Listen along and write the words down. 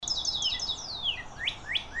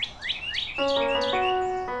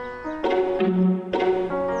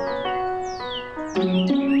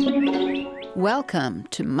Welcome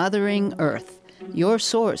to Mothering Earth, your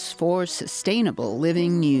source for sustainable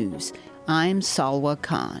living news. I'm Salwa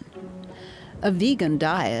Khan. A vegan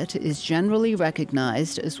diet is generally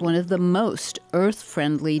recognized as one of the most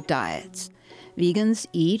earth-friendly diets. Vegans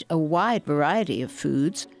eat a wide variety of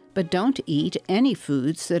foods, but don't eat any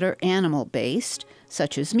foods that are animal-based,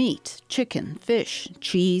 such as meat, chicken, fish,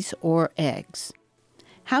 cheese, or eggs.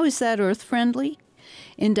 How is that earth-friendly?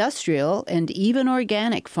 Industrial and even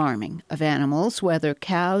organic farming of animals, whether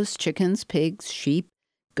cows, chickens, pigs, sheep,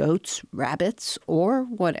 goats, rabbits, or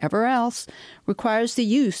whatever else, requires the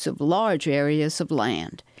use of large areas of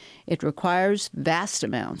land. It requires vast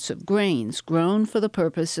amounts of grains grown for the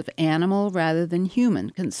purpose of animal rather than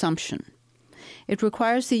human consumption. It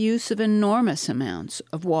requires the use of enormous amounts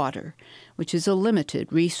of water, which is a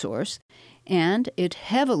limited resource, and it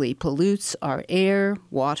heavily pollutes our air,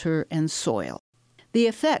 water, and soil. The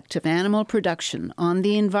effect of animal production on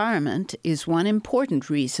the environment is one important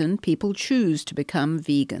reason people choose to become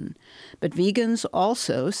vegan. But vegans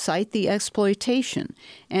also cite the exploitation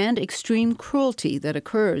and extreme cruelty that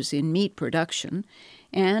occurs in meat production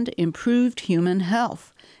and improved human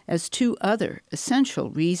health as two other essential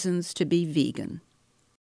reasons to be vegan.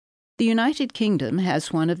 The United Kingdom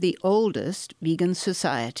has one of the oldest vegan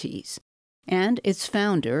societies, and its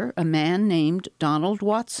founder, a man named Donald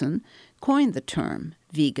Watson, coined the term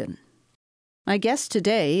vegan. My guest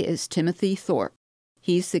today is Timothy Thorpe.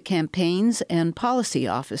 He's the campaigns and policy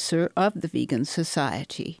officer of the Vegan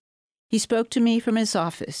Society. He spoke to me from his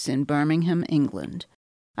office in Birmingham, England.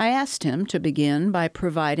 I asked him to begin by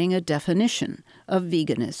providing a definition of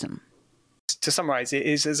veganism. To summarize, it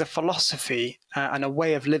is as a philosophy and a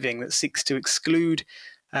way of living that seeks to exclude,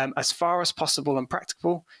 as far as possible and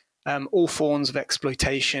practicable, all forms of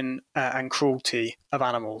exploitation and cruelty of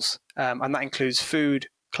animals. And that includes food,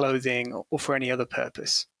 clothing, or for any other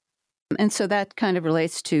purpose. And so that kind of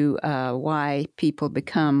relates to why people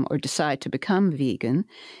become or decide to become vegan.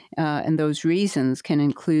 And those reasons can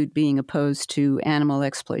include being opposed to animal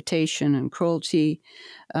exploitation and cruelty,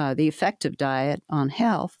 the effect of diet on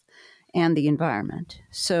health, and the environment.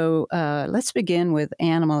 So let's begin with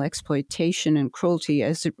animal exploitation and cruelty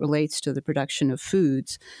as it relates to the production of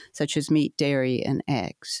foods such as meat, dairy, and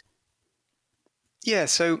eggs. Yeah,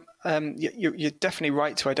 so you're definitely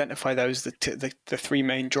right to identify those, the three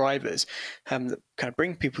main drivers that kind of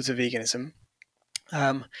bring people to veganism.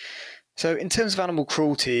 So in terms of animal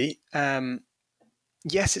cruelty,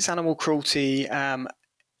 yes, it's animal cruelty and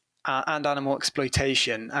animal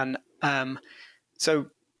exploitation. And so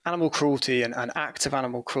animal cruelty and acts of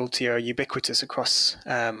animal cruelty are ubiquitous across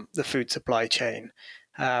the food supply chain,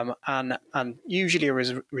 and usually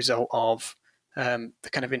a result of the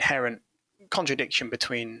kind of inherent contradiction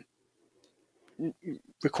between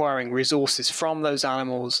requiring resources from those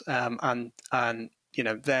animals and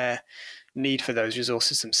their need for those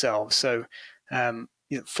resources themselves. So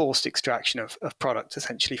forced extraction of product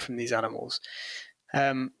essentially from these animals,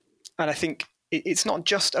 and I think it's not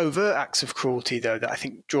just overt acts of cruelty, though, that I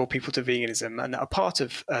think draw people to veganism and that are part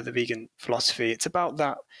of the vegan philosophy. It's about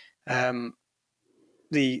that,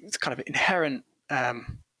 the kind of inherent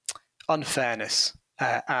unfairness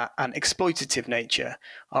and exploitative nature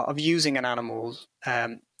of using an animal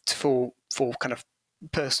for kind of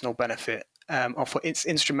personal benefit or for its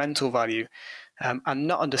instrumental value, and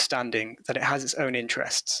not understanding that it has its own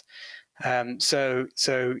interests. So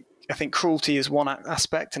I think cruelty is one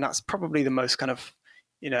aspect, and that's probably the most kind of,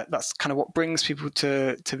 that's kind of what brings people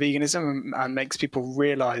to veganism and makes people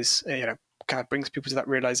realize, kind of brings people to that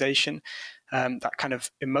realization, that kind of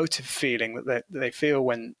emotive feeling that they feel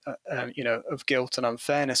when, of guilt and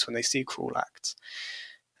unfairness when they see cruel acts.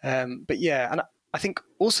 But yeah, and I think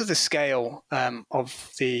also the scale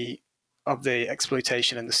of the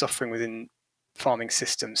exploitation and the suffering within farming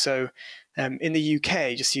systems. So in the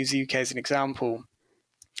UK, just use the UK as an example,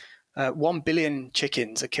 1 billion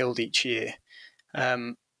chickens are killed each year,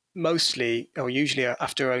 mostly or usually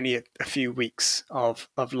after only a few weeks of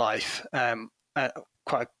life, quite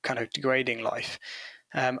a kind of degrading life.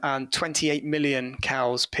 And 28 million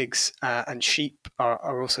cows, pigs, and sheep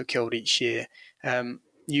are also killed each year,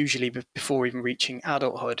 usually before even reaching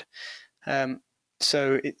adulthood.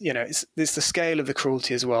 So it's the scale of the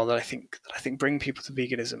cruelty as well that I think bring people to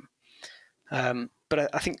veganism.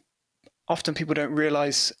 But I think often people don't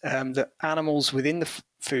realize that animals within the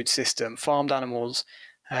food system, farmed animals,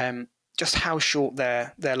 just how short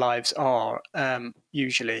their lives are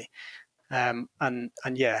usually. And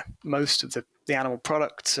yeah, most of the animal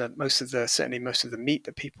products, most of the meat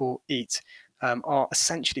that people eat are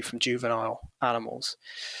essentially from juvenile animals.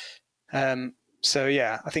 So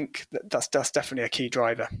yeah, I think that's definitely a key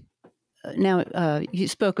driver. Now, you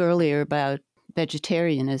spoke earlier about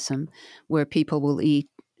vegetarianism, where people will eat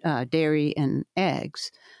dairy and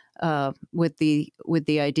eggs, with the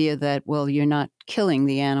idea that, well, you're not killing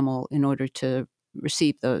the animal in order to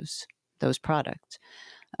receive those products.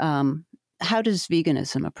 How does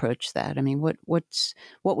veganism approach that? I mean, what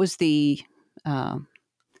was the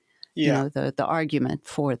the argument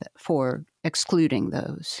for excluding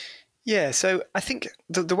those? Yeah, so I think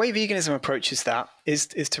the way veganism approaches that is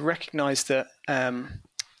to recognize that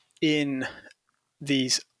in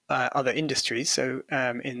these other industries, so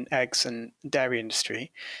in eggs and dairy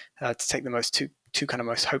industry, to take the two kind of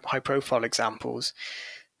most high profile examples,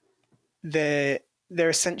 they're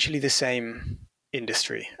essentially the same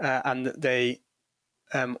industry, and they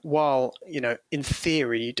while in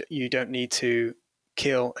theory you don't need to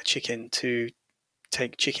kill a chicken to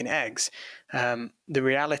take chicken eggs, the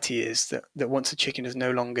reality is that once a chicken is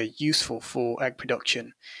no longer useful for egg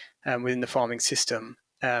production within the farming system,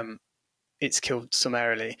 it's killed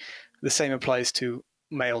summarily. The same applies to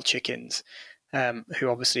male chickens, who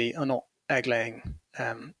obviously are not egg-laying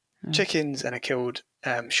chickens and are killed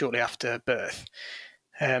shortly after birth.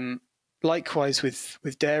 Likewise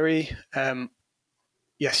with dairy,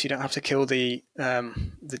 yes, you don't have to kill the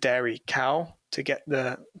dairy cow to get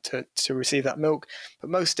to receive that milk, but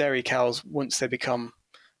most dairy cows, once they become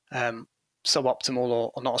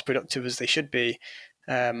suboptimal or not as productive as they should be,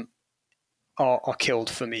 are killed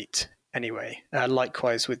for meat anyway.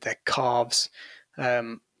 Likewise with their calves,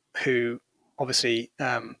 who obviously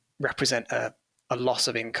represent a loss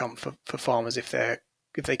of income for farmers if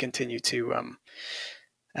they continue to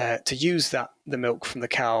use the milk from the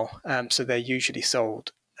cow. So they're usually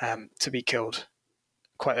sold to be killed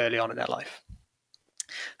quite early on in their life.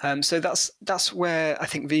 So that's where I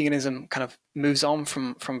think veganism kind of moves on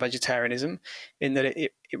from vegetarianism, in that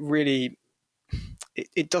it really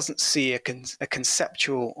it doesn't see a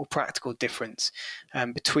conceptual or practical difference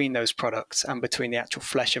between those products and between the actual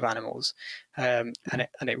flesh of animals, and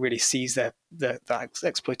it really sees that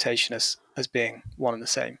exploitation as being one and the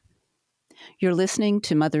same. You're listening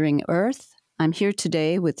to Mothering Earth. I'm here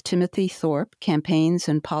today with Timothy Thorpe, Campaigns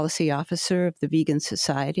and Policy Officer of the Vegan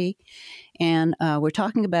Society, and we're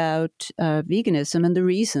talking about veganism and the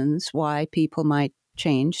reasons why people might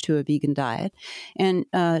change to a vegan diet. And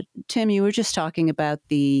Tim, you were just talking about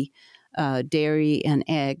the dairy and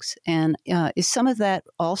eggs, and is some of that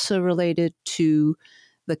also related to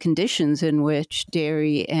the conditions in which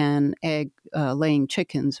dairy and egg laying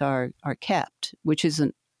chickens are kept, which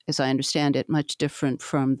isn't, as I understand it, much different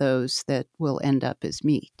from those that will end up as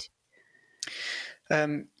meat?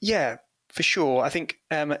 Yeah, for sure. I think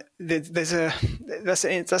that's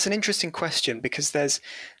an interesting question, because there's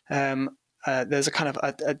a kind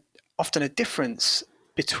of often a difference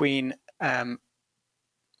between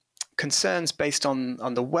concerns based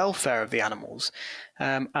on the welfare of the animals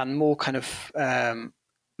and more kind of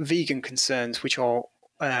vegan concerns, which are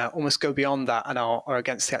almost go beyond that and are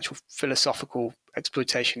against the actual philosophical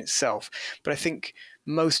exploitation itself. But I think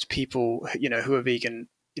most people, who are vegan,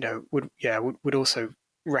 would also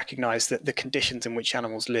recognize that the conditions in which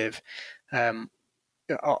animals live are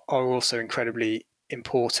also incredibly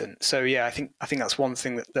important. So yeah, I think that's one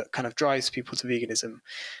thing that kind of drives people to veganism.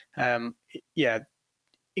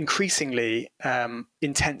 Increasingly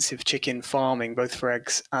intensive chicken farming, both for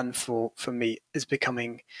eggs and for meat, is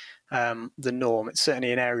becoming the norm. It's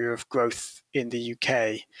certainly an area of growth in the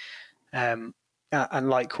UK, and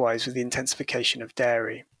likewise with the intensification of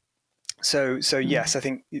dairy. So yes, I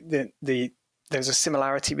think there's a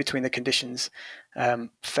similarity between the conditions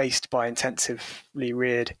faced by intensively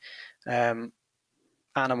reared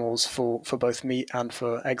animals for both meat and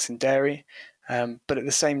for eggs and dairy. But at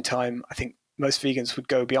the same time, I think most vegans would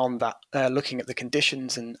go beyond that, looking at the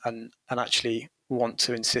conditions and actually want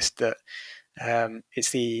to insist that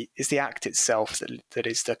it's the act itself that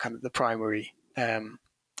is the kind of the primarily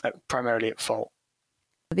at fault.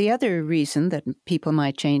 The other reason that people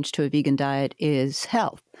might change to a vegan diet is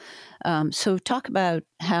health. So talk about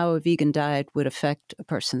how a vegan diet would affect a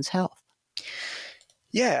person's health.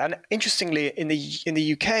 Yeah, and interestingly, in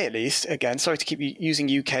the UK at least, again, sorry to keep using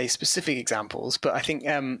UK specific examples, but I think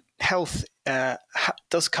health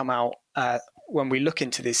does come out when we look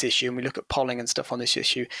into this issue and we look at polling and stuff on this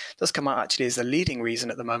issue, does come out actually as the leading reason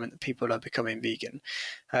at the moment that people are becoming vegan,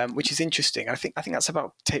 which is interesting. I think that's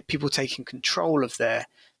about people taking control of their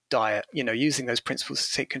diet, using those principles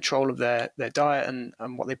to take control of their diet and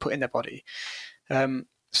what they put in their body.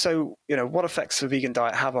 So, what effects the vegan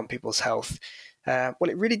diet have on people's health? Well,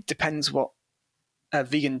 it really depends what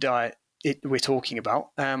vegan diet we're talking about.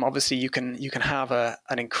 Obviously, you can have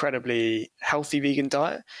an incredibly healthy vegan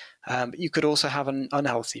diet, but you could also have an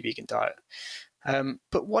unhealthy vegan diet.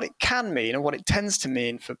 But what it can mean, or what it tends to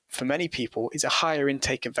mean for many people, is a higher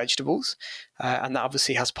intake of vegetables, and that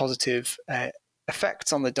obviously has positive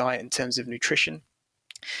effects on the diet in terms of nutrition.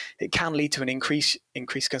 It can lead to an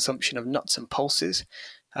increased consumption of nuts and pulses.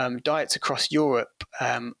 Diets across Europe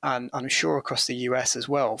and I'm sure across the US as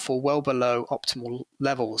well fall well below optimal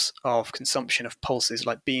levels of consumption of pulses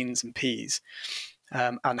like beans and peas.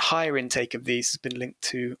 And higher intake of these has been linked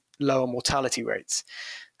to lower mortality rates.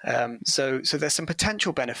 So there's some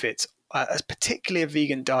potential benefits, particularly of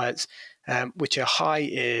vegan diets, which are high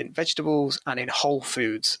in vegetables and in whole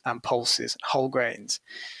foods and pulses and whole grains.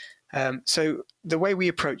 So the way we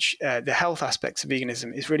approach the health aspects of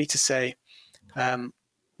veganism is really to say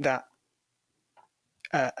that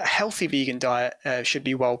a healthy vegan diet should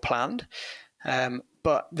be well planned,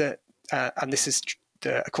 but that, and this is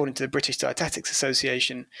according to the British Dietetics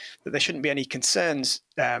Association, that there shouldn't be any concerns.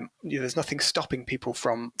 There's nothing stopping people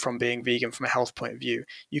from being vegan from a health point of view.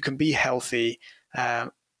 You can be healthy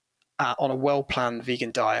on a well-planned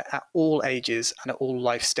vegan diet at all ages and at all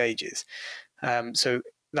life stages. So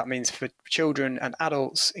that means for children and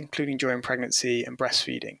adults, including during pregnancy and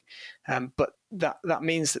breastfeeding. But that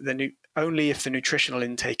means that only if the nutritional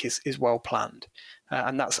intake is well planned.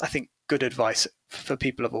 And that's, I think, good advice for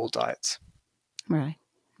people of all diets. Right.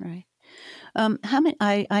 How many?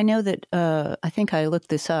 I know that I think I looked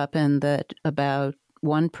this up, and that about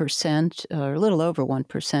 1% or a little over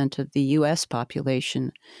 1% of the U.S.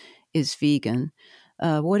 population is vegan.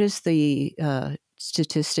 What is the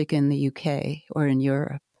statistic in the UK or in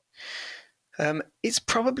Europe? It's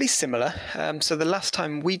probably similar. So the last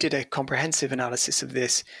time we did a comprehensive analysis of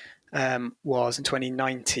this was in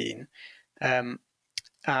 2019,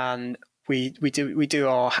 and we do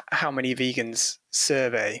our How Many Vegans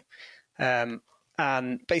survey,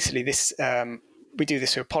 and basically this we do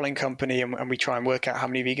this through a polling company, and we try and work out how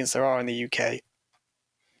many vegans there are in the UK.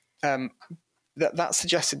 That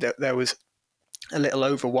suggested that there was a little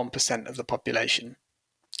over 1% of the population.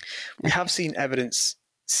 We have seen evidence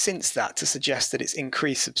since that to suggest that it's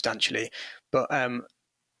increased substantially, but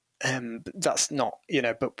that's not,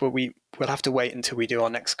 but we'll have to wait until we do our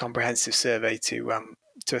next comprehensive survey to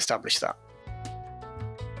establish that.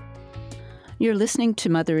 You're listening to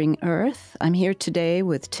Mothering Earth. I'm here today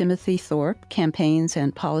with Timothy Thorpe, Campaigns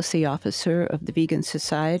and Policy Officer of the Vegan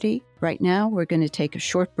Society. Right now, we're going to take a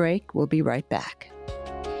short break. We'll be right back.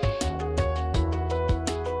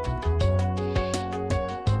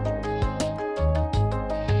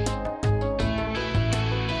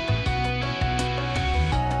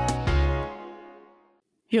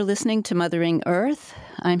 You're listening to Mothering Earth.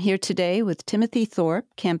 I'm here today with Timothy Thorpe,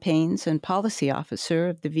 Campaigns and Policy Officer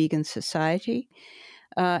of the Vegan Society,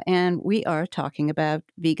 and we are talking about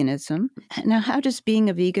veganism. Now, how does being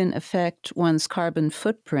a vegan affect one's carbon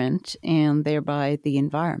footprint and thereby the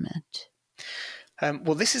environment?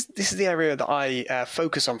 Well, this is the area that I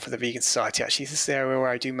focus on for the Vegan Society. Actually, this is the area where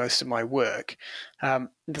I do most of my work.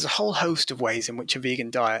 There's a whole host of ways in which a vegan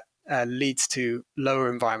diet leads to lower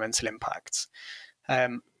environmental impacts.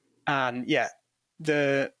 And yeah,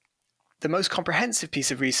 the most comprehensive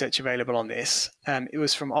piece of research available on this, it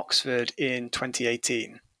was from Oxford in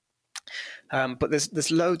 2018. But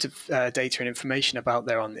there's loads of data and information about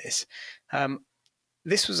there on this.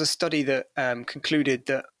 This was a study that concluded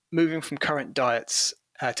that moving from current diets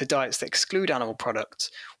to diets that exclude animal products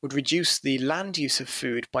would reduce the land use of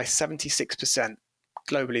food by 76%,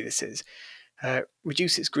 globally this is,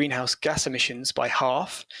 reduce its greenhouse gas emissions by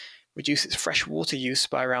half, reduce its fresh water use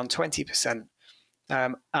by around 20%,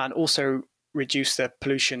 and also reduce the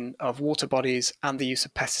pollution of water bodies and the use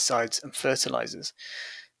of pesticides and fertilizers.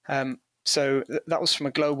 So that was from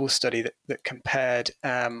a global study that compared,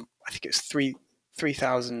 I think it was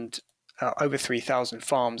 3,000, over 3,000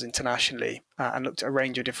 farms internationally, and looked at a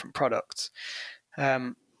range of different products.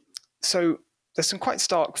 So there's some quite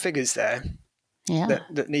stark figures there. Yeah.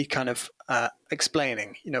 That need kind of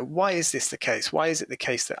explaining. Why is this the case? Why is it the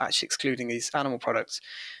case that actually excluding these animal products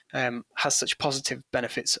has such positive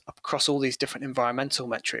benefits across all these different environmental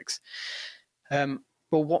metrics?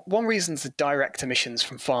 Well, one reason is the direct emissions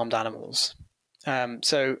from farmed animals.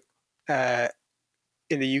 So in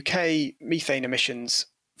the UK, methane emissions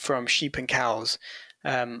from sheep and cows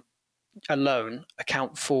alone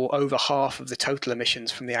account for over half of the total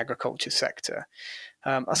emissions from the agriculture sector.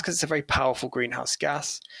 That's because it's a very powerful greenhouse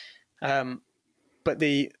gas, but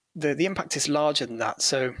the impact is larger than that.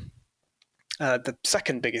 So the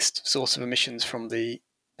second biggest source of emissions from the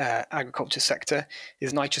agriculture sector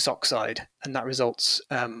is nitrous oxide, and that results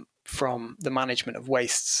from the management of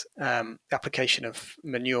wastes, the application of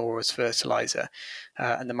manure as fertilizer,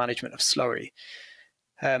 and the management of slurry,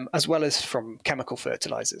 as well as from chemical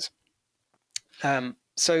fertilizers.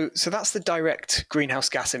 So that's the direct greenhouse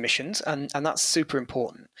gas emissions, and that's super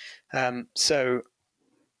important. That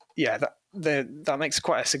makes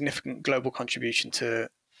quite a significant global contribution to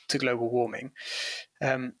global warming.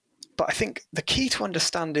 But I think the key to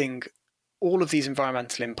understanding all of these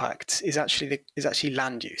environmental impacts is actually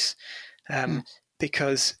land use,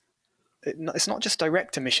 because it's not just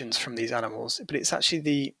direct emissions from these animals, but it's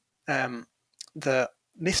actually the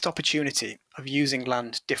missed opportunity of using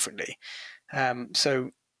land differently.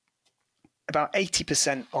 So about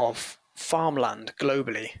 80% of farmland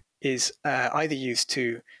globally is either used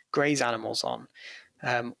to graze animals on,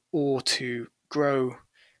 or to grow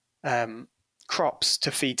crops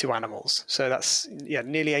to feed to animals. So that's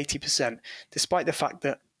nearly 80%, despite the fact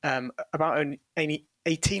that about only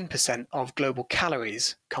 18% of global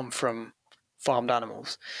calories come from farmed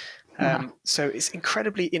animals. So it's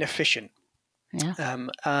incredibly inefficient.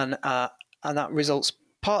 And that results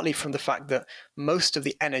partly from the fact that most of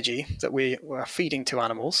the energy that we are feeding to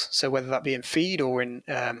animals, so whether that be in feed or in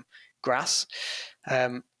grass,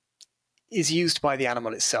 is used by the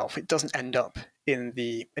animal itself. It doesn't end up in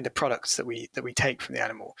the products that we take from the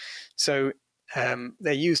animal. So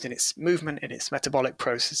they're used in its movement, in its metabolic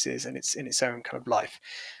processes, and in its own kind of life.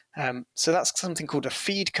 So that's something called a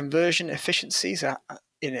feed conversion efficiency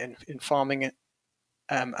in farming,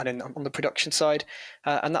 and on the production side,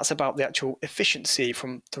 and that's about the actual efficiency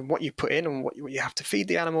from what you put in and what you have to feed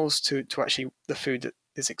the animals to actually the food that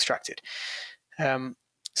is extracted.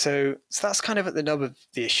 So that's kind of at the nub of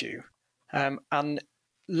the issue. And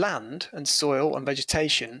land and soil and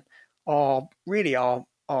vegetation are really our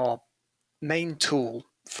main tool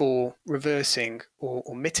for reversing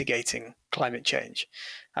or mitigating climate change.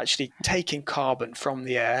 Actually taking carbon from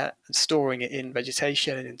the air and storing it in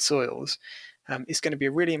vegetation and in soils is going to be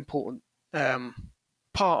a really important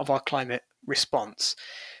part of our climate response.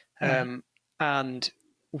 And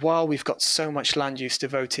while we've got so much land use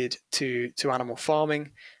devoted to animal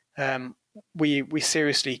farming, we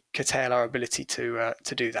seriously curtail our ability to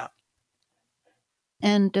do that.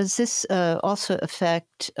 And does this also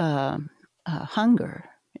affect hunger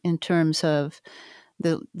in terms of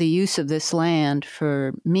the use of this land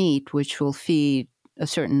for meat, which will feed a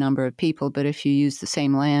certain number of people, but if you use the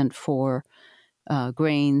same land for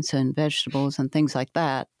grains and vegetables and things like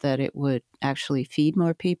that it would actually feed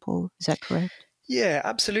more people? Is that correct? Yeah,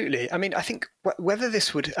 absolutely. I mean, I think whether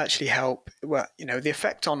this would actually help, the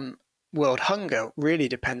effect on world hunger really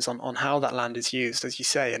depends on how that land is used, as you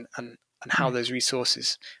say, and how those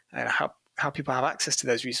resources, how people have access to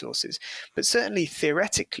those resources. But certainly,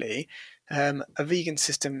 theoretically, a vegan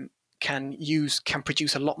system can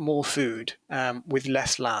produce a lot more food with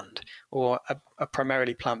less land, or a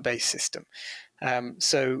primarily plant-based system.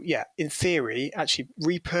 So in theory, actually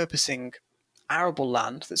repurposing arable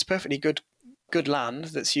land that's perfectly good land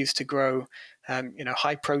that's used to grow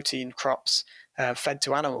high protein crops fed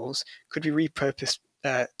to animals could be repurposed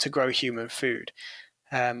to grow human food.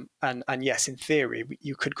 And yes, in theory,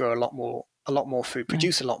 you could grow a lot more food,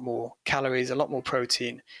 produce a lot more calories, a lot more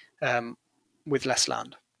protein with less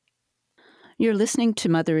land. You're listening to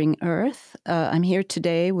Mothering Earth. I'm here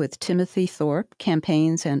today with Timothy Thorpe,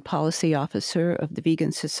 Campaigns and Policy Officer of the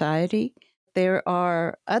Vegan Society. There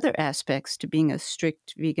are other aspects to being a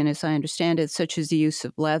strict vegan, as I understand it, such as the use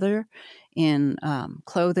of leather in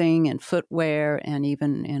clothing and footwear and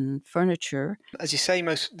even in furniture. As you say,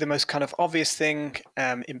 the most kind of obvious thing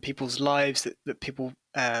in people's lives that people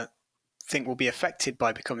think will be affected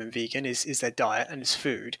by becoming vegan is their diet and its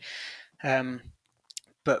food.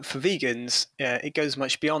 But for vegans, it goes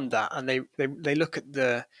much beyond that, and they look at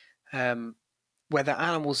the whether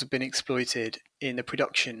animals have been exploited in the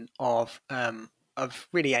production of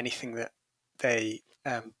really anything that they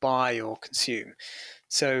buy or consume.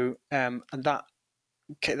 So and that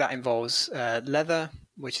involves leather,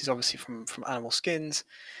 which is obviously from animal skins,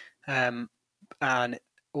 and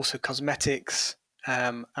also cosmetics,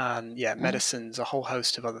 and medicines, a whole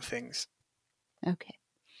host of other things. Okay.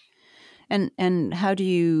 And how do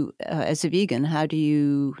you, as a vegan, how do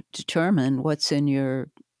you determine what's in your,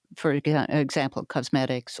 for example,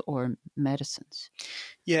 cosmetics or medicines?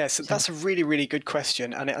 Yes, that's a really, really good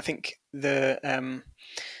question, and I think the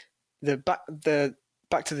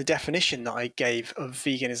back to the definition that I gave of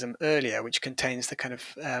veganism earlier, which contains the kind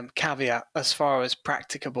of caveat as far as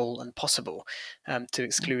practicable and possible to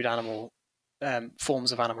exclude animal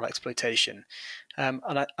forms of animal exploitation. And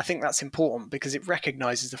I think that's important because it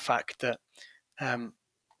recognizes the fact that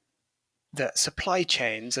that supply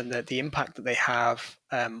chains and the impact that they have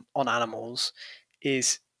on animals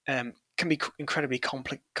is can be incredibly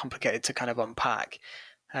complicated to kind of unpack.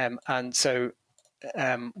 And so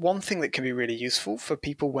one thing that can be really useful for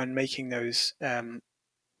people when making those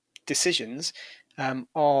decisions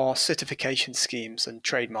are certification schemes and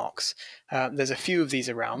trademarks. There's a few of these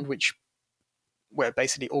around where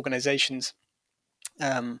basically organizations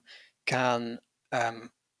can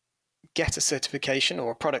get a certification,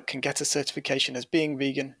 or a product can get a certification as being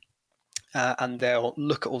vegan, and they'll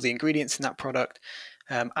look at all the ingredients in that product,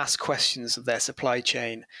 ask questions of their supply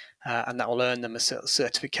chain, and that will earn them a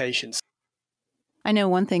certification. I know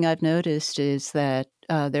one thing I've noticed is that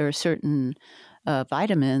there are certain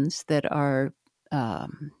vitamins that are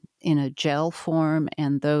in a gel form,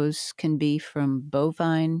 and those can be from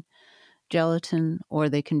bovine gelatin, or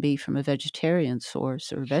they can be from a vegetarian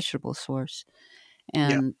source or vegetable source.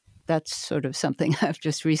 And that's sort of something I've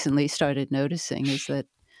just recently started noticing, is that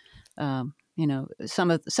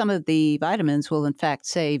some of the vitamins will in fact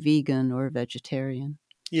say vegan or vegetarian.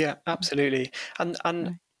 Yeah, absolutely, and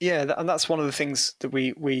right. Yeah, and that's one of the things that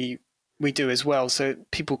we do as well. So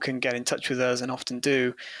people can get in touch with us, and often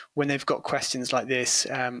do, when they've got questions like this.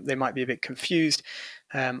 They might be a bit confused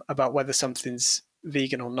about whether something's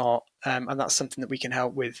vegan or not, and that's something that we can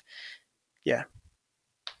help with. Yeah.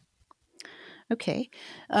 Okay,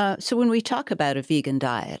 so when we talk about a vegan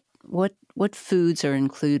diet, what foods are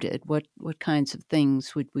included? What kinds of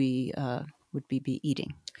things would we be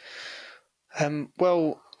eating?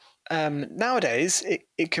 Nowadays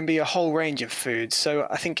it can be a whole range of foods. So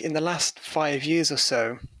I think in the last 5 years or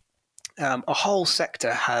so, a whole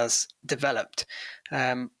sector has developed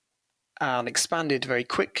and expanded very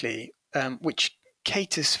quickly, which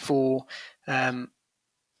caters for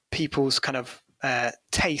people's kind of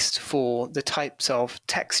taste for the types of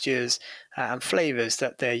textures and flavors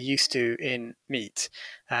that they're used to in meat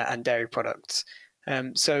and dairy products.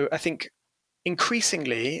 So I think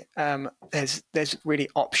increasingly there's really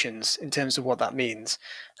options in terms of what that means.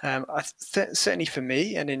 Certainly for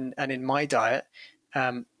me and in my diet,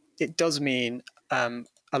 it does mean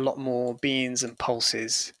a lot more beans and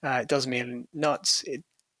pulses. It does mean nuts. It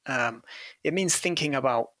means thinking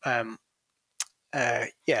about in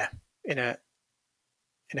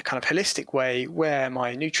a kind of holistic way where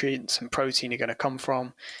my nutrients and protein are going to come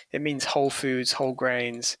from. It means whole foods, whole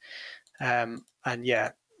grains, and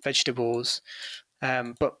vegetables.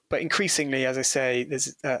 But increasingly, as I say,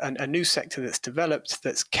 there's a new sector that's developed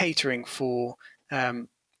that's catering for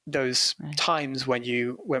those times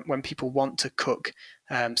when people want to cook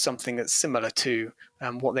something that's similar to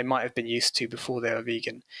what they might have been used to before they were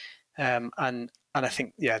vegan. And I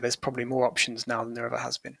think there's probably more options now than there ever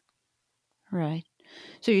has been. Right.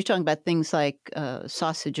 So you're talking about things like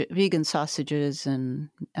vegan sausages and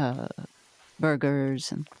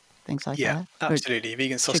burgers and things like that? Yeah, absolutely.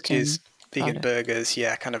 Vegan sausages, vegan burgers,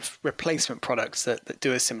 kind of replacement products that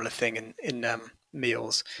do a similar thing in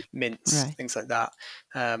meals, mince, things like that.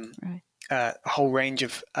 A whole range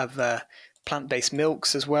of plant-based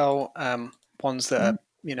milks as well, ones that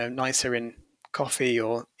are nicer in coffee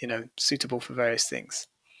or suitable for various things.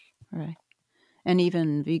 Right. And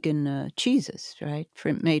even vegan cheeses, right?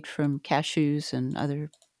 Made from cashews and other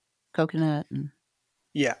coconut.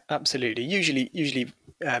 Yeah, absolutely. Usually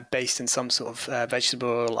based in some sort of vegetable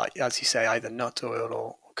oil, like, as you say, either nut oil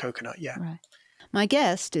or coconut. Yeah. Right. My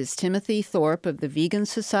guest is Timothy Thorpe of the Vegan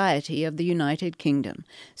Society of the United Kingdom,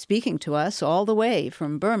 speaking to us all the way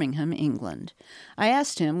from Birmingham, England. I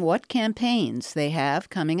asked him what campaigns they have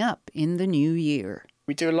coming up in the new year.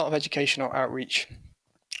 We do a lot of educational outreach.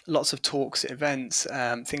 Lots of talks, events,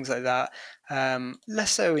 things like that.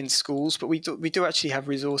 Less so in schools, but we do actually have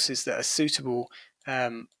resources that are suitable,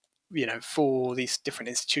 for these different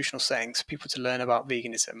institutional settings, for people to learn about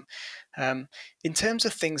veganism. In terms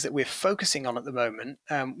of things that we're focusing on at the moment,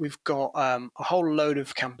 we've got a whole load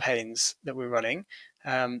of campaigns that we're running.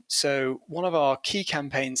 So one of our key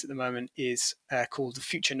campaigns at the moment is called The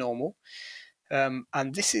Future Normal,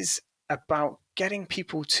 and this is about getting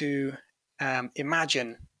people to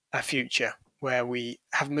imagine a future where we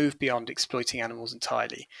have moved beyond exploiting animals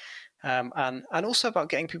entirely, and also about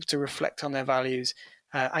getting people to reflect on their values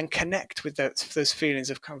and connect with those feelings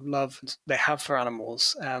of kind of love they have for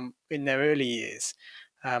animals in their early years,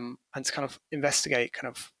 and to kind of investigate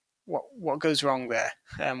kind of what goes wrong there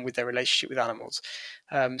with their relationship with animals.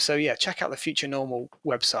 Check out the Future Normal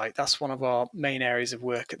website. That's one of our main areas of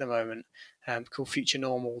work at the moment, called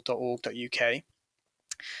futurenormal.org.uk.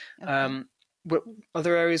 Okay.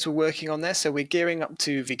 other areas we're working on there. So we're gearing up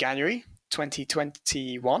to Veganuary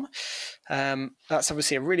 2021. That's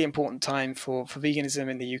obviously a really important time for veganism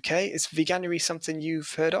in the UK. Is Veganuary something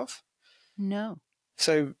you've heard of? No.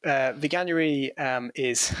 So Veganuary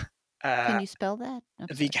is... Can you spell that?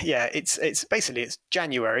 Yeah, it's basically it's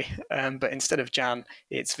January, but instead of Jan,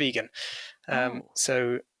 it's vegan.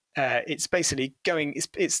 So it's basically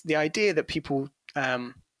it's the idea that people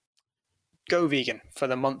go vegan for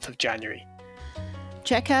the month of January.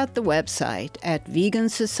 Check out the website at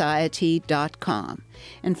vegansociety.com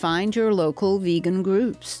and find your local vegan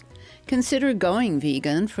groups. Consider going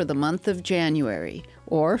vegan for the month of January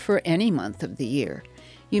or for any month of the year.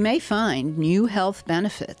 You may find new health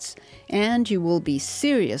benefits, and you will be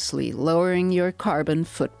seriously lowering your carbon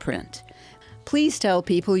footprint. Please tell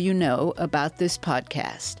people you know about this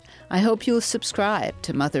podcast. I hope you'll subscribe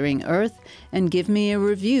to Mothering Earth and give me a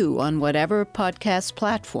review on whatever podcast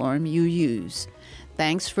platform you use.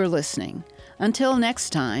 Thanks for listening. Until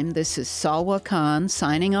next time, this is Salwa Khan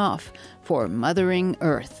signing off for Mothering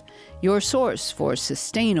Earth, your source for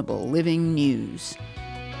sustainable living news.